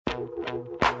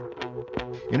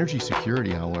Energy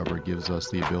security, however, gives us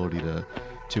the ability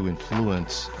to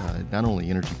influence not only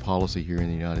energy policy here in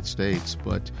the United States,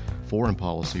 but foreign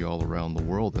policy all around the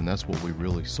world. And that's what we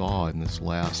really saw in this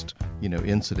last,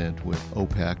 incident with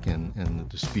OPEC and the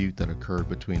dispute that occurred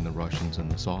between the Russians and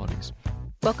the Saudis.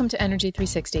 Welcome to Energy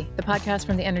 360, the podcast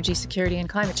from the Energy Security and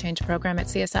Climate Change Program at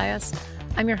CSIS.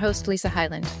 I'm your host, Lisa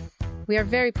Hyland. We are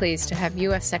very pleased to have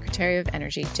U.S. Secretary of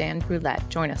Energy Dan Brouillette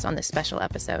join us on this special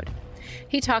episode.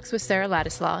 He talks with Sarah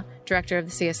Ladislaw, Director of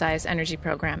the CSIS Energy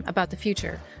Program, about the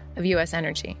future of U.S.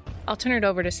 energy. I'll turn it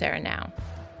over to Sarah now.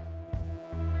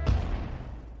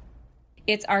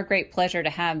 It's our great pleasure to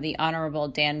have the Honorable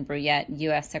Dan Brouillette,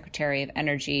 U.S. Secretary of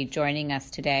Energy, joining us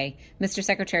today. Mr.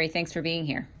 Secretary, thanks for being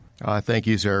here. Thank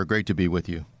you, Sarah. Great to be with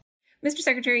you. Mr.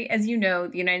 Secretary, as you know,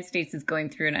 the United States is going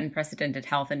through an unprecedented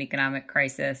health and economic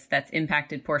crisis that's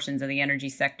impacted portions of the energy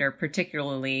sector,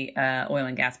 particularly oil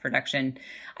and gas production.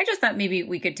 I just thought maybe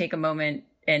we could take a moment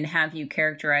and have you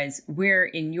characterize where,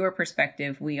 in your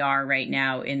perspective, we are right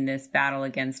now in this battle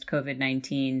against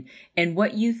COVID-19 and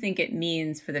what you think it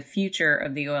means for the future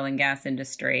of the oil and gas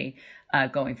industry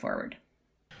going forward.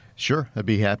 Sure, I'd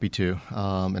be happy to.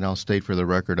 And I'll state for the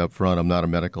record up front, I'm not a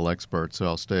medical expert, so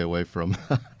I'll stay away from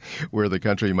where the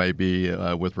country might be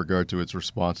with regard to its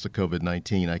response to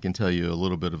COVID-19. I can tell you a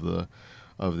little bit of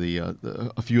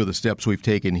a few of the steps we've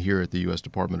taken here at the U.S.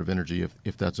 Department of Energy,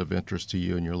 if that's of interest to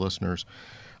you and your listeners.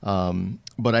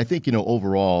 But I think,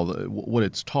 overall, what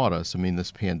it's taught us,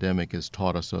 this pandemic has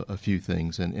taught us a few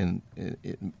things, and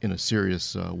in a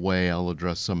serious way, I'll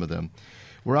address some of them.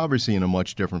 We're obviously in a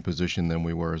much different position than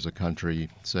we were as a country,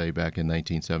 say, back in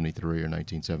 1973 or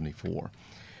 1974.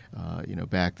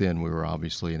 Back then we were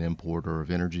obviously an importer of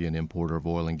energy, an importer of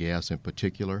oil and gas in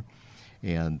particular.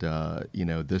 And,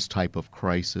 this type of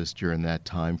crisis during that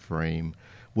time frame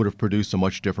would have produced a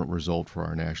much different result for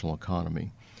our national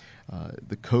economy.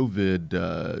 The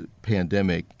COVID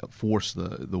pandemic forced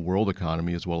the world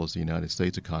economy as well as the United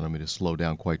States economy to slow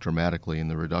down quite dramatically, and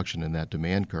the reduction in that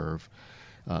demand curve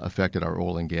affected our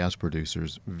oil and gas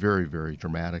producers very, very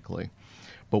dramatically.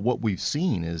 But what we've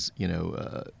seen is,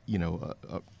 a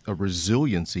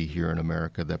resiliency here in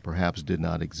America that perhaps did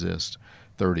not exist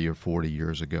 30 or 40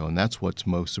 years ago. And that's what's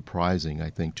most surprising,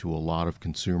 I think, to a lot of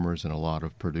consumers and a lot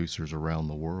of producers around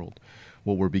the world.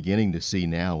 What we're beginning to see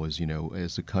now is,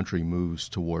 as the country moves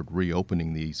toward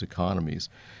reopening these economies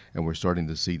and we're starting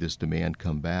to see this demand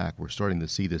come back, we're starting to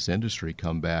see this industry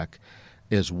come back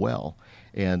as well.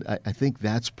 And I think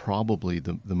that's probably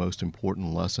the most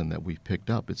important lesson that we've picked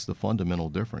up. It's the fundamental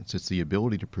difference. It's the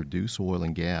ability to produce oil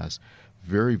and gas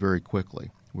very, very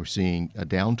quickly. We're seeing a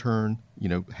downturn,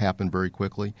 happen very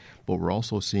quickly, but we're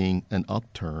also seeing an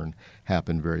upturn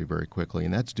happen very, very quickly.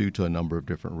 And that's due to a number of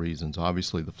different reasons.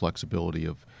 Obviously, the flexibility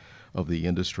of the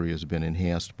industry has been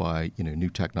enhanced by, new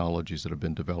technologies that have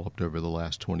been developed over the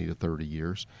last 20 to 30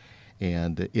 years.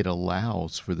 And it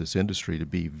allows for this industry to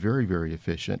be very, very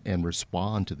efficient and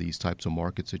respond to these types of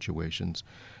market situations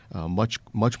much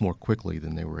more quickly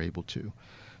than they were able to.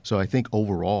 So I think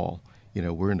overall,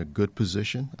 we're in a good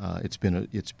position. It's been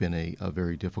a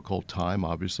very difficult time,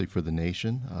 obviously, for the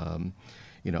nation.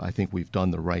 I think we've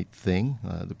done the right thing.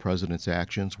 The president's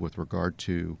actions with regard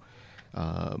to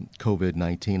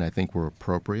COVID-19, I think, were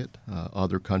appropriate.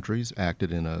 Other countries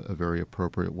acted in a very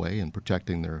appropriate way in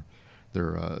protecting their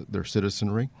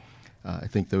citizenry. I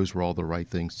think those were all the right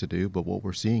things to do. But what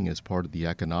we're seeing as part of the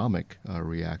economic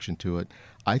reaction to it,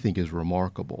 I think, is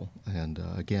remarkable. And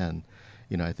again,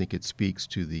 I think it speaks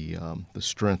to the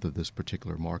strength of this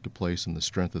particular marketplace and the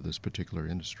strength of this particular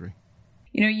industry.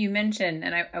 You mentioned,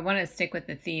 and I want to stick with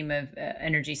the theme of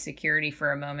energy security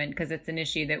for a moment, because it's an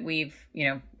issue that we've,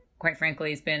 quite frankly,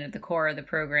 has been at the core of the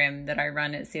program that I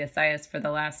run at CSIS for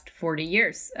the last 40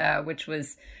 years, which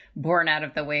was born out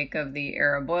of the wake of the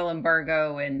Arab oil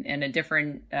embargo and a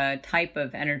different type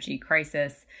of energy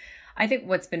crisis. I think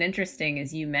what's been interesting,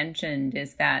 as you mentioned,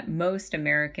 is that most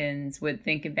Americans would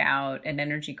think about an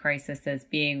energy crisis as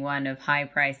being one of high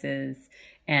prices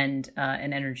and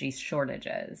energy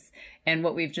shortages. And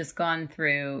what we've just gone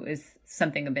through is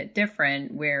something a bit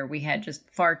different, where we had just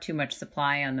far too much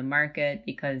supply on the market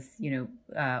because,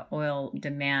 oil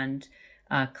demand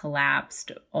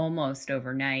collapsed almost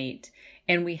overnight.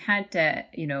 And we had to,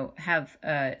 have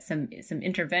some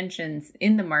interventions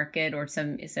in the market, or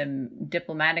some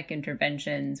diplomatic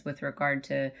interventions with regard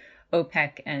to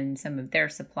OPEC and some of their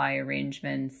supply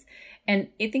arrangements. And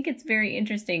I think it's very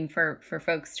interesting for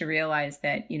folks to realize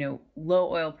that,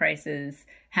 low oil prices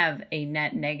have a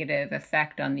net negative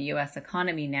effect on the U.S.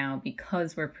 economy now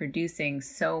because we're producing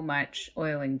so much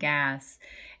oil and gas.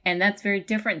 And that's very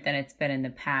different than it's been in the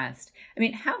past. I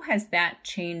mean, how has that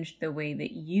changed the way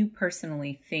that you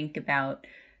personally think about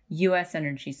U.S.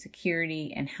 energy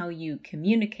security and how you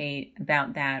communicate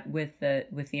about that with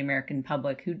the American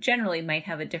public, who generally might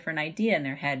have a different idea in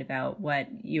their head about what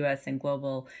U.S. and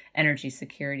global energy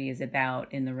security is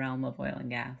about in the realm of oil and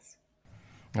gas?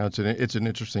 Now, it's an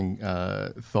interesting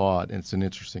thought, and it's an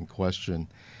interesting question.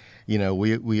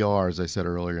 We are, as I said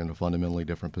earlier, in a fundamentally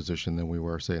different position than we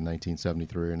were, say, in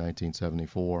 1973 or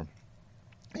 1974.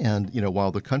 And,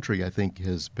 while the country, I think,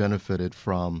 has benefited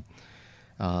from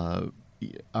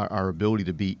our ability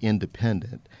to be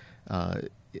independent,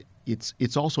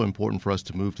 it's also important for us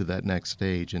to move to that next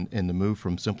stage and to move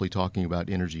from simply talking about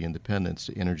energy independence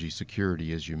to energy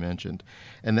security, as you mentioned.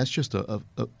 And that's just a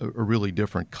really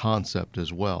different concept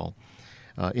as well.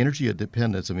 Energy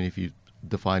independence, I mean, if you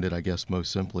define it, I guess,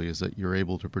 most simply, is that you're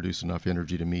able to produce enough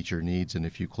energy to meet your needs. And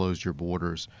if you closed your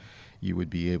borders, you would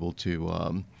be able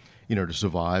to to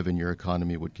survive, and your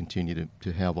economy would continue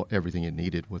to have everything it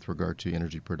needed with regard to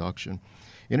energy production.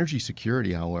 Energy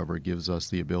security, however, gives us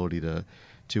the ability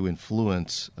to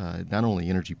influence not only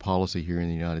energy policy here in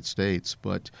the United States,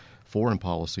 but foreign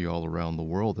policy all around the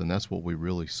world. And that's what we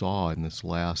really saw in this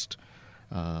last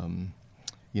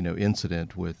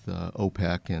incident with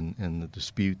OPEC and the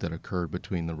dispute that occurred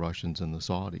between the Russians and the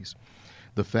Saudis.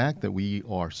 The fact that we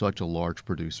are such a large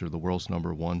producer, the world's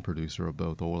number one producer of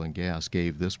both oil and gas,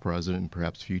 gave this president and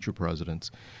perhaps future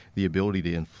presidents the ability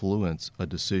to influence a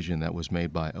decision that was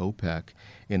made by OPEC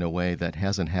in a way that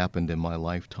hasn't happened in my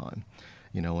lifetime.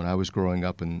 When I was growing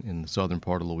up in the southern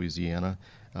part of Louisiana,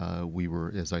 we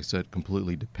were, as I said,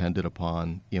 completely dependent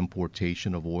upon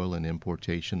importation of oil and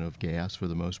importation of gas for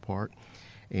the most part.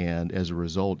 And as a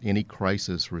result, any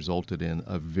crisis resulted in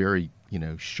a very,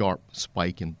 sharp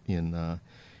spike in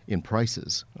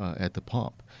prices at the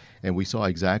pump. And we saw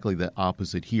exactly the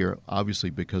opposite here, obviously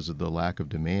because of the lack of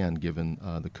demand given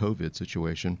the COVID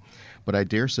situation. But I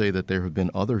dare say that there have been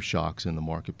other shocks in the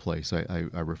marketplace. I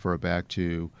refer back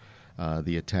to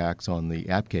the attacks on the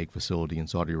Abqaiq facility in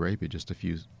Saudi Arabia just a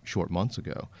few short months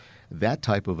ago. That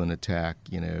type of an attack,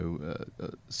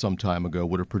 some time ago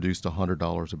would have produced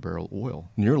 $100 a barrel oil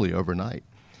nearly overnight.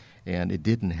 And it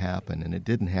didn't happen. And it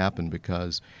didn't happen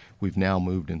because we've now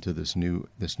moved into this new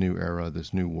era,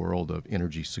 this new world of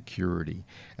energy security.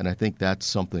 And I think that's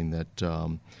something that,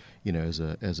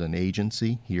 as an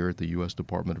agency here at the U.S.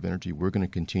 Department of Energy, we're going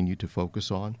to continue to focus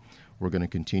on. We're going to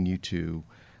continue to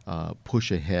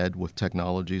push ahead with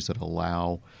technologies that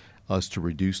allow us to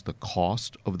reduce the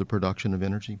cost of the production of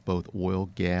energy, both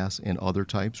oil, gas, and other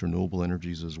types, renewable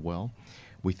energies as well.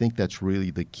 We think that's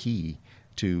really the key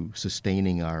to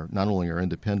sustaining not only our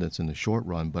independence in the short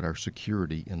run, but our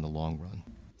security in the long run.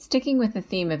 Sticking with the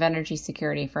theme of energy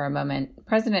security for a moment,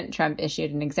 President Trump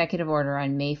issued an executive order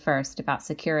on May 1st about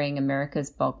securing America's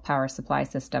bulk power supply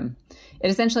system.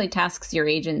 It essentially tasks your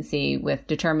agency with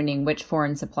determining which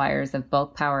foreign suppliers of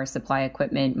bulk power supply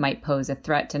equipment might pose a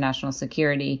threat to national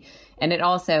security, and it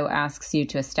also asks you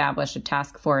to establish a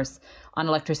task force on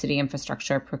electricity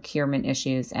infrastructure, procurement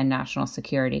issues, and national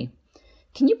security.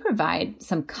 Can you provide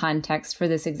some context for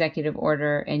this executive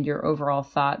order and your overall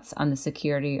thoughts on the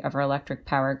security of our electric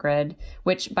power grid,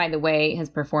 which, by the way, has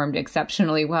performed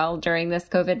exceptionally well during this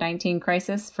COVID-19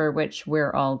 crisis, for which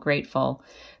we're all grateful?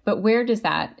 But where does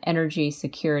that energy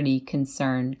security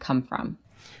concern come from?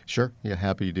 Sure. Yeah,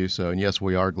 happy to do so. And yes,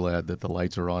 we are glad that the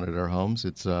lights are on at our homes.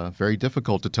 It's very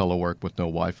difficult to telework with no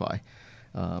Wi-Fi.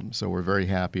 So we're very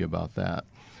happy about that.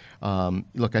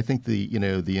 Look, I think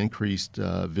the increased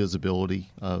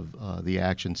visibility of the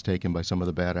actions taken by some of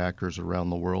the bad actors around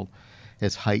the world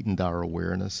has heightened our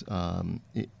awareness,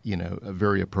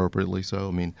 very appropriately so.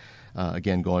 I mean,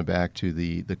 again, going back to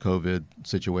the COVID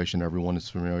situation, everyone is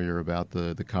familiar about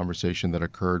the conversation that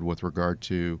occurred with regard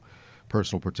to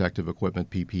personal protective equipment,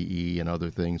 PPE, and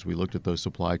other things. We looked at those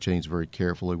supply chains very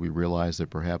carefully. We realized that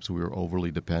perhaps we were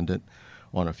overly dependent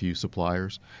on a few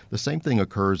suppliers. The same thing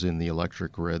occurs in the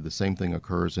electric grid. The same thing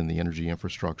occurs in the energy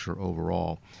infrastructure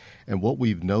overall. And what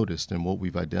we've noticed and what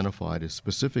we've identified is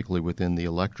specifically within the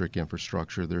electric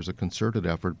infrastructure, there's a concerted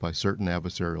effort by certain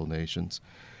adversarial nations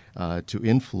to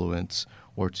influence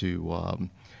or to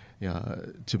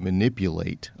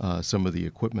manipulate some of the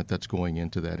equipment that's going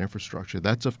into that infrastructure.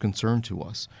 That's of concern to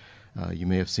us. You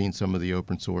may have seen some of the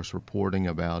open source reporting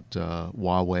about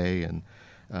Huawei and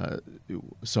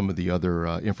some of the other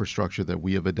infrastructure that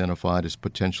we have identified as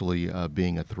potentially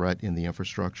being a threat in the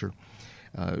infrastructure.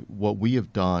 What we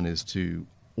have done is to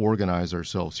organize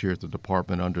ourselves here at the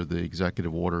department under the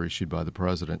executive order issued by the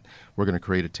president. We're going to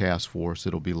create a task force.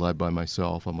 It'll be led by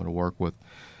myself. I'm going to work with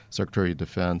Secretary of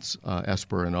Defense,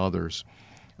 Esper, and others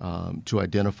to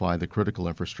identify the critical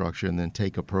infrastructure and then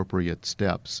take appropriate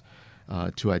steps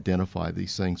to identify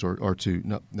these things, or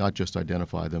to not just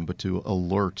identify them, but to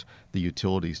alert the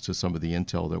utilities to some of the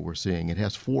intel that we're seeing. It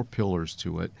has 4 pillars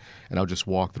to it, and I'll just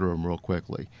walk through them real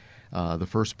quickly. The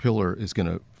first pillar is going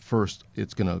to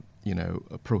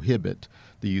prohibit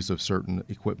the use of certain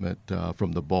equipment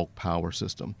from the bulk power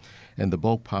system. And the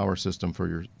bulk power system,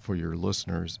 for your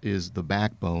listeners, is the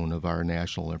backbone of our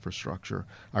national infrastructure,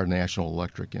 our national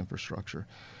electric infrastructure.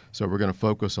 So we're going to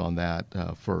focus on that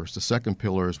first. The second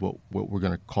pillar is what we're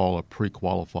going to call a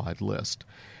pre-qualified list.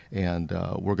 And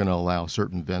we're going to allow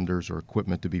certain vendors or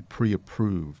equipment to be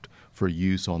pre-approved for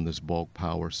use on this bulk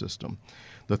power system.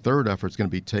 The third effort is going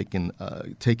to be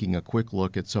taking a quick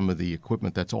look at some of the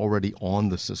equipment that's already on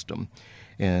the system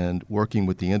and working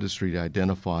with the industry to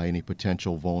identify any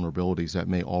potential vulnerabilities that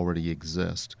may already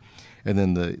exist. And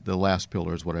then the last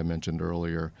pillar is what I mentioned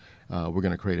earlier. We're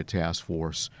going to create a task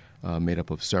force made up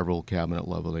of several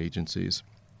cabinet-level agencies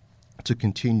to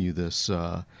continue this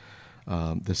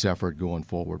effort going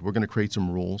forward. We're going to create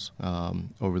some rules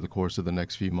over the course of the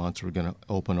next few months. We're going to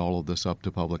open all of this up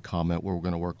to public comment, where we're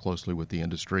going to work closely with the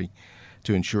industry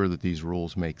to ensure that these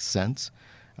rules make sense.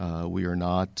 We are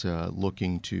not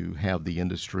looking to have the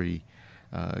industry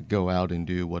go out and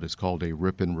do what is called a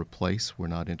rip and replace. We're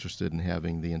not interested in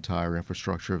having the entire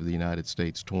infrastructure of the United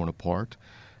States torn apart.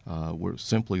 We're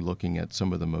simply looking at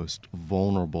some of the most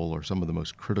vulnerable or some of the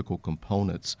most critical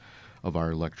components of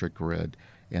our electric grid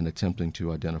and attempting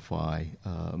to identify,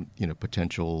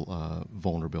 potential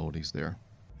vulnerabilities there.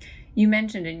 You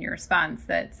mentioned in your response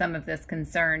that some of this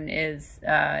concern is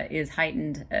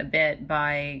heightened a bit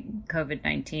by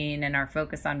COVID-19 and our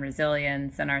focus on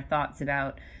resilience and our thoughts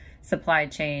about supply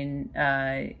chain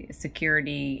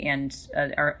security and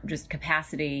our just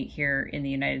capacity here in the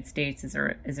United States as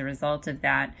a result of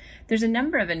that. There's a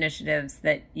number of initiatives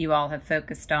that you all have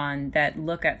focused on that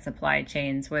look at supply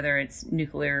chains, whether it's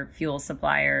nuclear fuel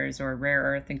suppliers or rare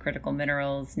earth and critical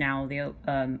minerals, now the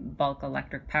bulk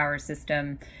electric power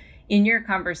system. In your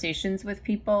conversations with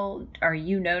people, are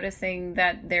you noticing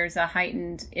that there's a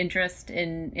heightened interest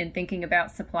in thinking about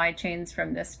supply chains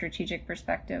from this strategic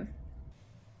perspective?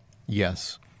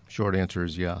 Yes. Short answer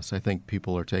is yes. I think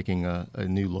people are taking a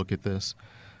new look at this,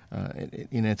 and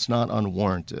it's not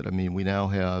unwarranted. I mean, we now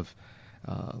have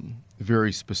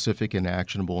very specific and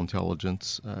actionable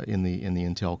intelligence in the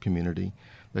intel community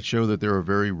that show that there are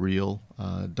very real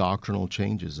doctrinal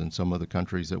changes in some of the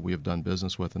countries that we have done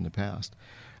business with in the past.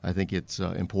 I think it's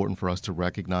important for us to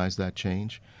recognize that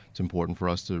change. It's important for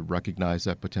us to recognize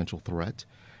that potential threat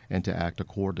and to act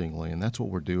accordingly. And that's what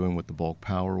we're doing with the bulk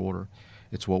power order.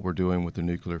 It's what we're doing with the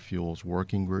Nuclear Fuels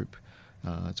Working Group.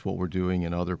 It's what we're doing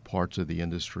in other parts of the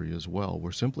industry as well.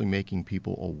 We're simply making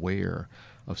people aware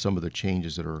of some of the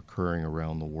changes that are occurring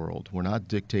around the world. We're not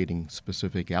dictating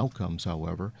specific outcomes,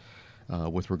 however,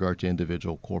 with regard to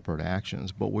individual corporate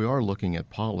actions, but we are looking at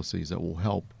policies that will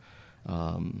help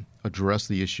address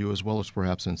the issue as well as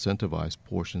perhaps incentivize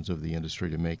portions of the industry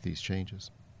to make these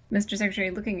changes. Mr.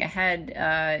 Secretary, looking ahead,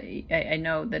 I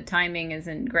know the timing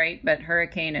isn't great, but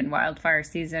hurricane and wildfire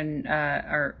season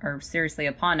are seriously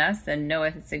upon us, and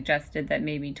NOAA has suggested that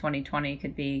maybe 2020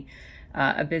 could be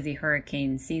a busy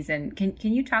hurricane season. Can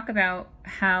you talk about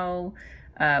how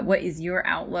what is your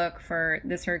outlook for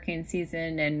this hurricane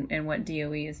season and what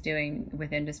DOE is doing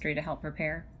with industry to help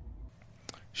prepare?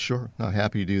 Sure.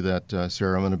 Happy to do that,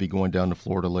 Sarah. I'm going to be going down to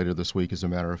Florida later this week, as a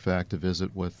matter of fact, to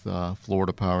visit with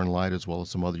Florida Power and Light as well as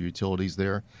some other utilities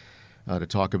there to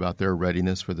talk about their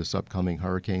readiness for this upcoming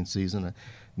hurricane season.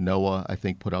 NOAA, I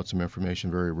think, put out some information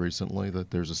very recently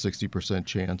that there's a 60%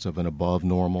 chance of an above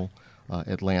normal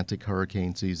Atlantic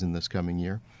hurricane season this coming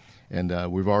year.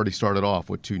 And we've already started off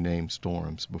with 2 named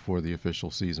storms before the official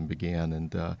season began,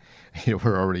 and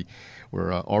we're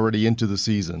already into the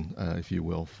season, if you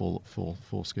will,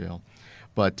 full scale.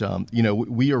 But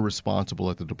we are responsible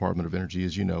at the Department of Energy,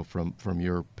 as you know from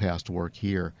your past work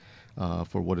here,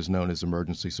 for what is known as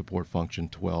Emergency Support Function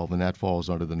 12, and that falls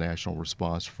under the National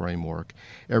Response Framework.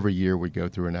 Every year we go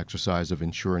through an exercise of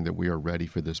ensuring that we are ready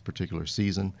for this particular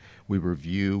season. We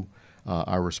review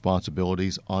our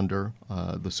responsibilities under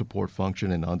the support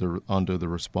function and under the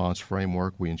response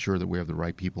framework. We ensure that we have the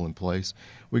right people in place.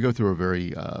 We go through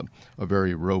a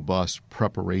very robust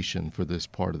preparation for this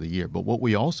part of the year. But what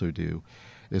we also do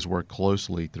is work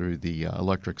closely through the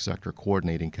Electric Sector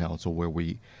Coordinating Council, where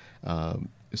we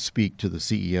speak to the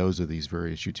CEOs of these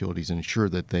various utilities and ensure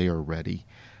that they are ready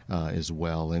as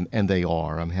well. And they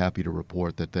are. I'm happy to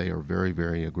report that they are very,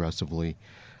 very aggressively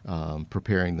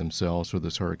preparing themselves for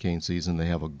this hurricane season. They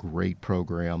have a great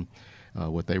program,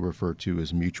 what they refer to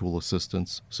as mutual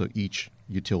assistance. So each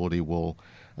utility will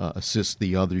assist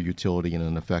the other utility in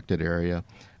an affected area.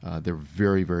 They're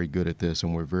very, very good at this,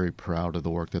 and we're very proud of the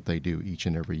work that they do each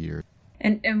and every year.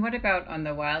 And what about on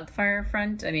the wildfire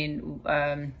front? I mean,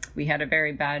 we had a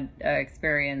very bad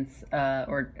experience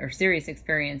or serious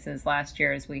experiences last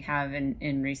year, as we have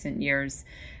in recent years.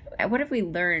 What have we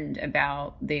learned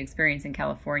about the experience in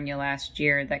California last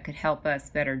year that could help us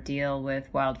better deal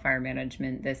with wildfire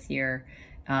management this year,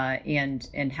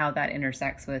 and how that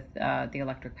intersects with the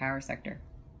electric power sector?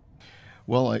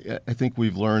 Well, I think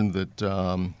we've learned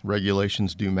that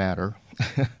regulations do matter.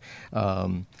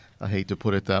 I hate to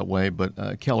put it that way,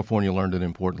 but California learned an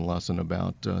important lesson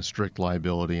about strict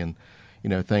liability, and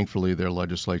thankfully their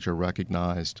legislature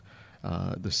recognized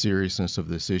the seriousness of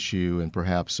this issue and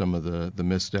perhaps some of the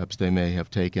missteps they may have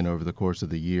taken over the course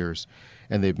of the years,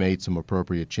 and they've made some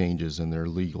appropriate changes in their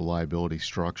legal liability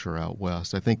structure out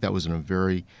west. I think that was a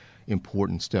very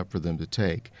important step for them to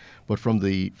take. But from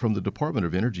the Department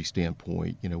of Energy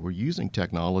standpoint, we're using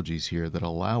technologies here that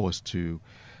allow us to,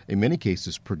 in many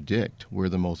cases, predict where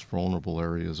the most vulnerable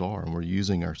areas are. And we're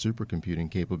using our supercomputing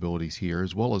capabilities here,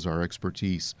 as well as our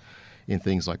expertise in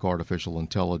things like artificial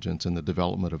intelligence and the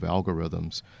development of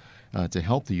algorithms to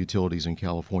help the utilities in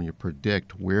California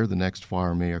predict where the next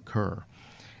fire may occur.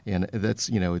 And that's,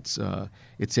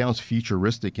 it sounds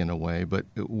futuristic in a way, but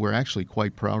we're actually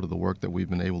quite proud of the work that we've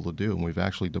been able to do, and we've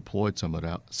actually deployed some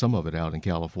of it out in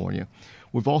California.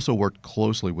 We've also worked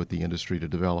closely with the industry to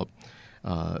develop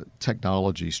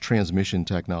technologies, transmission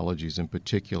technologies in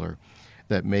particular,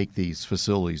 that make these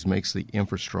facilities, makes the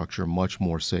infrastructure much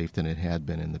more safe than it had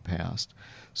been in the past.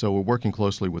 So we're working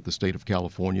closely with the state of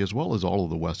California, as well as all of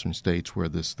the western states where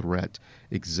this threat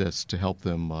exists, to help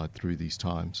them through these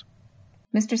times.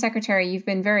 Mr. Secretary, you've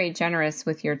been very generous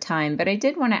with your time, but I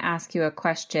did want to ask you a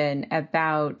question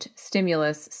about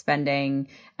stimulus spending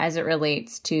as it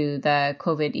relates to the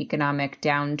COVID economic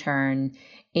downturn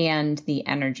and the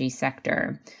energy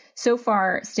sector. So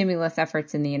far, stimulus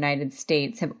efforts in the United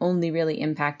States have only really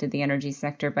impacted the energy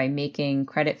sector by making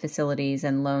credit facilities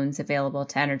and loans available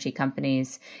to energy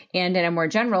companies, and in a more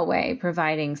general way,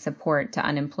 providing support to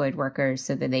unemployed workers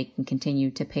so that they can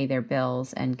continue to pay their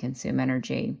bills and consume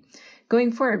energy.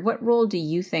 Going forward, what role do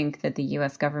you think that the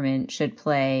U.S. government should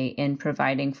play in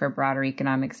providing for broader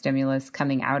economic stimulus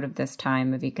coming out of this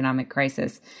time of economic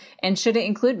crisis? And should it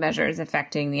include measures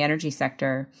affecting the energy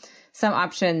sector? Some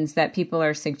options that people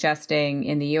are suggesting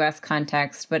in the U.S.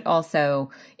 context, but also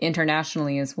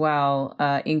internationally as well,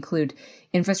 include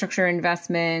infrastructure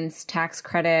investments, tax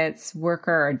credits,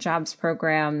 worker or jobs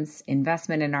programs,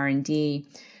 investment in R&D.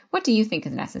 What do you think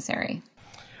is necessary?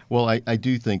 Well, I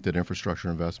do think that infrastructure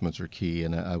investments are key,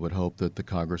 and I would hope that the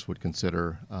Congress would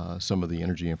consider some of the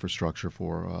energy infrastructure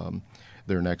for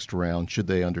their next round, should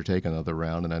they undertake another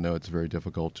round. And I know it's very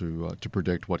difficult to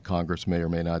predict what Congress may or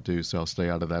may not do, so I'll stay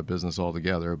out of that business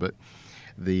altogether. But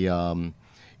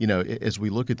as we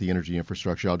look at the energy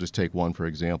infrastructure, I'll just take one for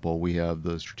example. We have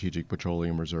the Strategic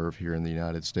Petroleum Reserve here in the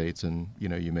United States, and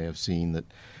you may have seen that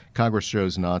Congress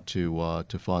chose not to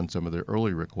fund some of the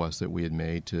early requests that we had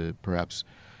made to perhaps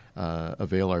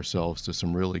avail ourselves to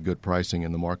some really good pricing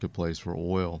in the marketplace for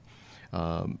oil.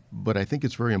 But I think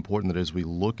it's very important that as we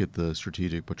look at the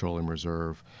Strategic Petroleum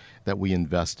Reserve, that we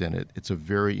invest in it. It's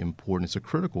a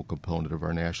critical component of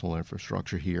our national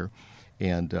infrastructure here.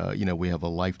 And, we have a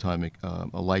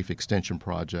life extension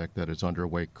project that is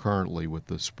underway currently with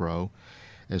the SPRO,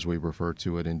 as we refer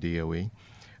to it in DOE.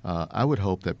 I would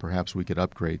hope that perhaps we could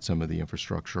upgrade some of the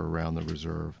infrastructure around the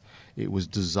reserve. It was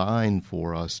designed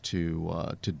for us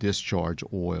to discharge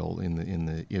oil in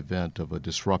the event of a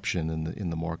disruption in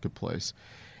the marketplace,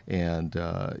 and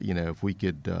if we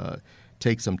could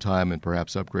take some time and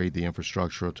perhaps upgrade the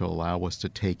infrastructure to allow us to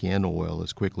take in oil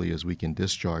as quickly as we can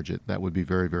discharge it, that would be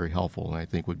very, very helpful, and I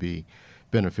think would be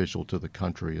beneficial to the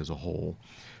country as a whole.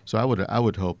 So I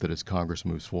would hope that as Congress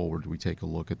moves forward, we take a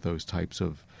look at those types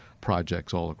of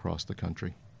projects all across the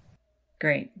country.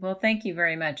 Great. Well, thank you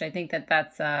very much. I think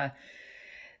that's an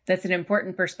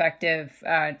important perspective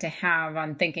to have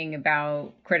on thinking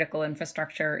about critical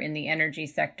infrastructure in the energy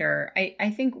sector.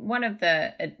 I think one of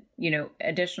the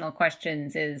additional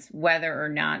questions is whether or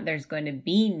not there's going to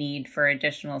be need for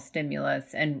additional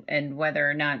stimulus, and whether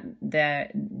or not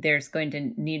there's going to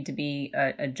need to be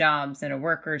a jobs and a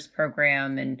workers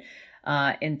program, and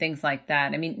and things like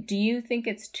that. I mean, do you think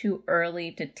it's too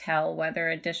early to tell whether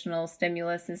additional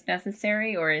stimulus is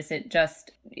necessary, or is it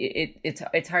just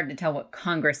it's hard to tell what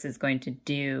Congress is going to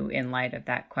do in light of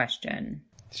that question?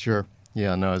 Sure.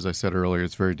 Yeah, no, as I said earlier,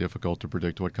 it's very difficult to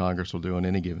predict what Congress will do on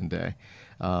any given day.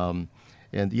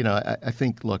 And, you know, I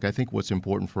think what's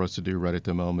important for us to do right at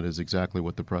the moment is exactly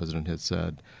what the president has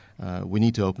said. We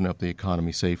need to open up the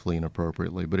economy safely and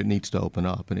appropriately, but it needs to open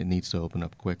up, and it needs to open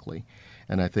up quickly.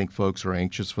 And I think folks are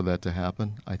anxious for that to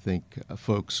happen. I think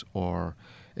folks are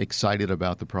excited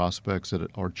about the prospects that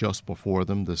are just before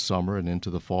them this summer and into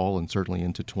the fall and certainly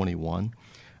into 21.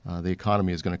 The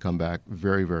economy is going to come back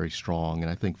very, very strong,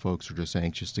 and I think folks are just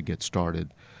anxious to get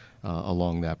started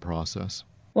along that process.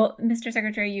 Well, Mr.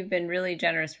 Secretary, you've been really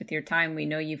generous with your time. We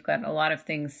know you've got a lot of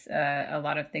things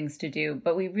to do,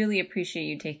 but we really appreciate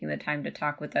you taking the time to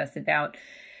talk with us about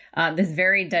this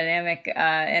very dynamic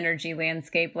energy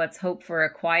landscape. Let's hope for a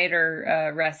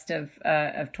quieter rest of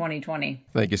 2020.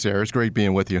 Thank you, Sarah. It's great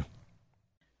being with you.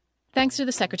 Thanks to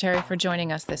the Secretary for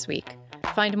joining us this week.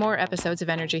 Find more episodes of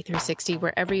Energy 360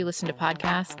 wherever you listen to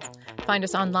podcasts. Find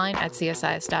us online at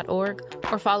csis.org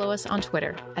or follow us on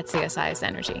Twitter at CSIS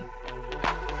Energy.